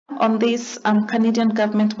on this Canadian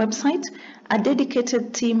government website, a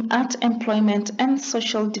dedicated team at Employment and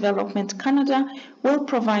Social Development Canada will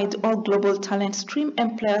provide all global talent stream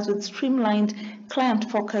employers with streamlined,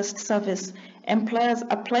 client-focused service. Employers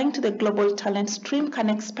applying to the global talent stream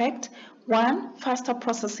can expect 1. Faster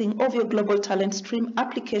processing of your global talent stream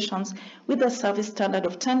applications with a service standard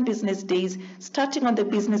of 10 business days starting on the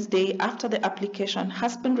business day after the application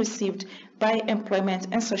has been received by Employment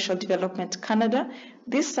and Social Development Canada.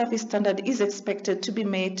 This service standard is expected to be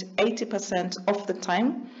met 80% of the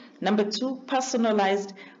time. Number 2,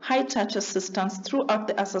 personalized high-touch assistance throughout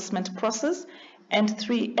the assessment process. And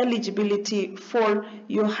 3, eligibility for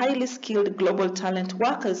your highly skilled global talent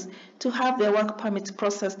workers to have their work permits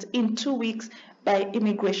processed in 2 weeks by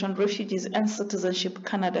Immigration, Refugees and Citizenship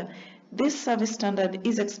Canada. This service standard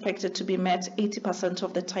is expected to be met 80%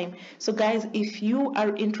 of the time. So guys, if you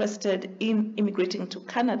are interested in immigrating to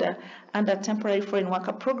Canada under Temporary Foreign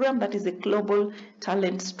Worker Program, that is a global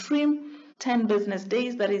talent stream, 10 business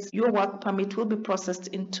days, that is your work permit will be processed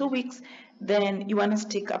in 2 weeks, then you want to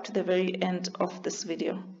stick up to the very end of this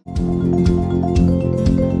video.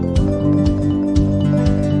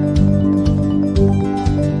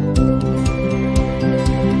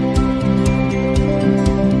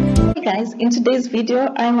 Hey guys, in today's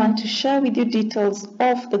video I want to share with you details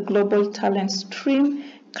of the Global Talent Stream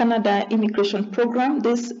Canada Immigration Program.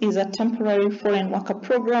 This is a temporary foreign worker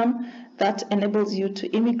program that enables you to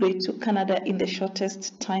immigrate to Canada in the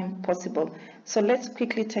shortest time possible. So let's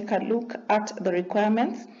quickly take a look at the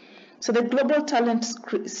requirements. So the Global Talent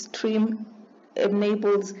Stream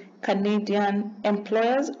enables Canadian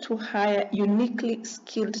employers to hire uniquely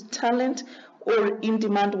skilled talent or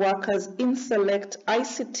in-demand workers in select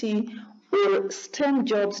ICT or STEM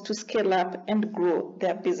jobs to scale up and grow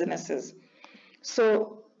their businesses.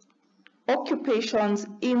 So occupations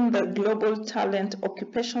in the Global Talent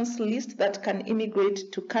Occupations list that can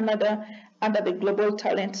immigrate to Canada under the Global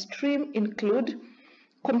Talent Stream include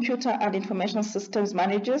Computer and Information Systems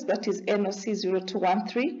Managers, that is NOC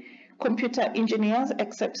 0213, Computer Engineers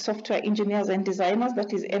except Software Engineers and Designers,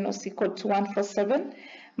 that is NOC code 2147,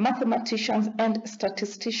 Mathematicians and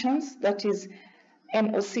Statisticians, that is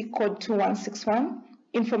NOC code 2161,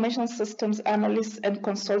 Information Systems Analysts and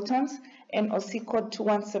Consultants, NOC code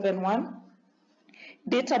 2171,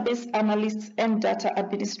 Database Analysts and Data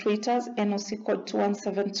Administrators, NOC code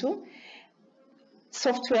 2172,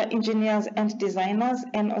 Software Engineers and Designers,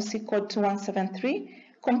 NOC code 2173,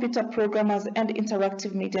 Computer Programmers and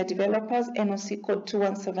Interactive Media Developers, NOC code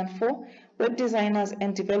 2174, Web Designers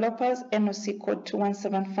and Developers, NOC code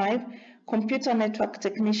 2175, Computer Network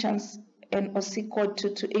Technicians, NOC code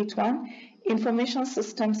 2281, Information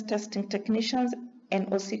Systems Testing Technicians,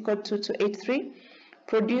 NOC code 2283,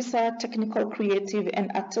 Producer, Technical, Creative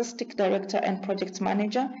and Artistic Director and Project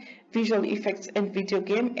Manager, Visual Effects and Video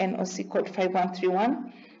Game, NOC code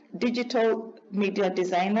 5131, Digital Media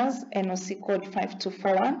Designers, NOC code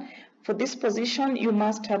 5241. For this position, you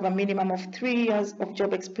must have a minimum of 3 years of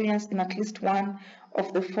job experience in at least one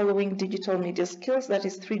of the following digital media skills, that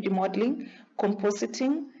is 3D modeling,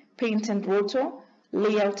 compositing, paint and roto,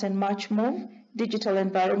 layout and match move, digital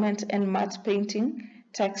environment and matte painting,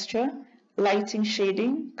 texture, lighting,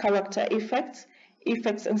 shading, character effects,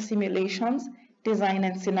 effects and simulations, design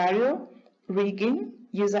and scenario, rigging,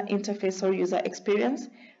 user interface or user experience,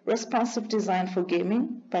 responsive design for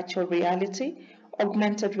gaming, virtual reality,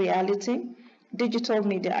 augmented reality, digital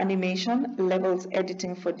media animation, levels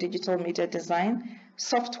editing for digital media design,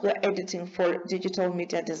 software editing for digital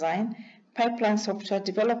media design, pipeline software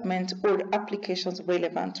development or applications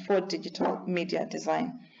relevant for digital media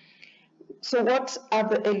design. So what are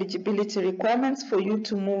the eligibility requirements for you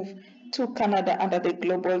to move to Canada under the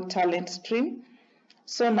Global Talent Stream?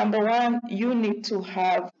 So number 1, you need to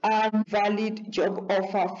have a valid job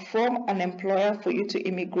offer from an employer for you to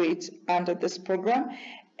immigrate under this program.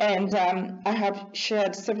 And I have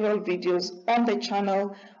shared several videos on the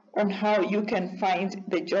channel on how you can find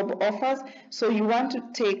the job offers. So you want to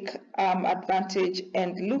take advantage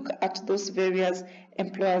and look at those various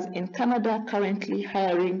employers in Canada currently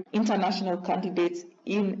hiring international candidates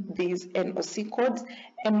in these NOC codes.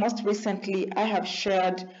 And most recently, I have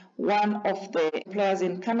shared one of the employers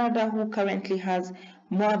in Canada who currently has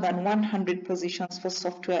more than 100 positions for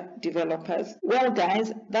software developers. Well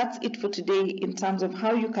guys, that's it for today in terms of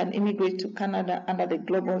how you can immigrate to Canada under the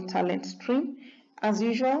Global Talent Stream. As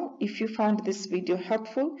usual, if you found this video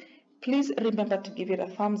helpful, please remember to give it a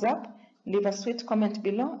thumbs up, leave a sweet comment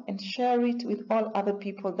below and share it with all other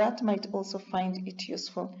people that might also find it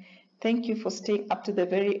useful. Thank you for staying up to the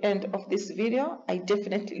very end of this video. I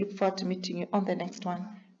definitely look forward to meeting you on the next one.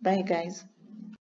 Bye guys.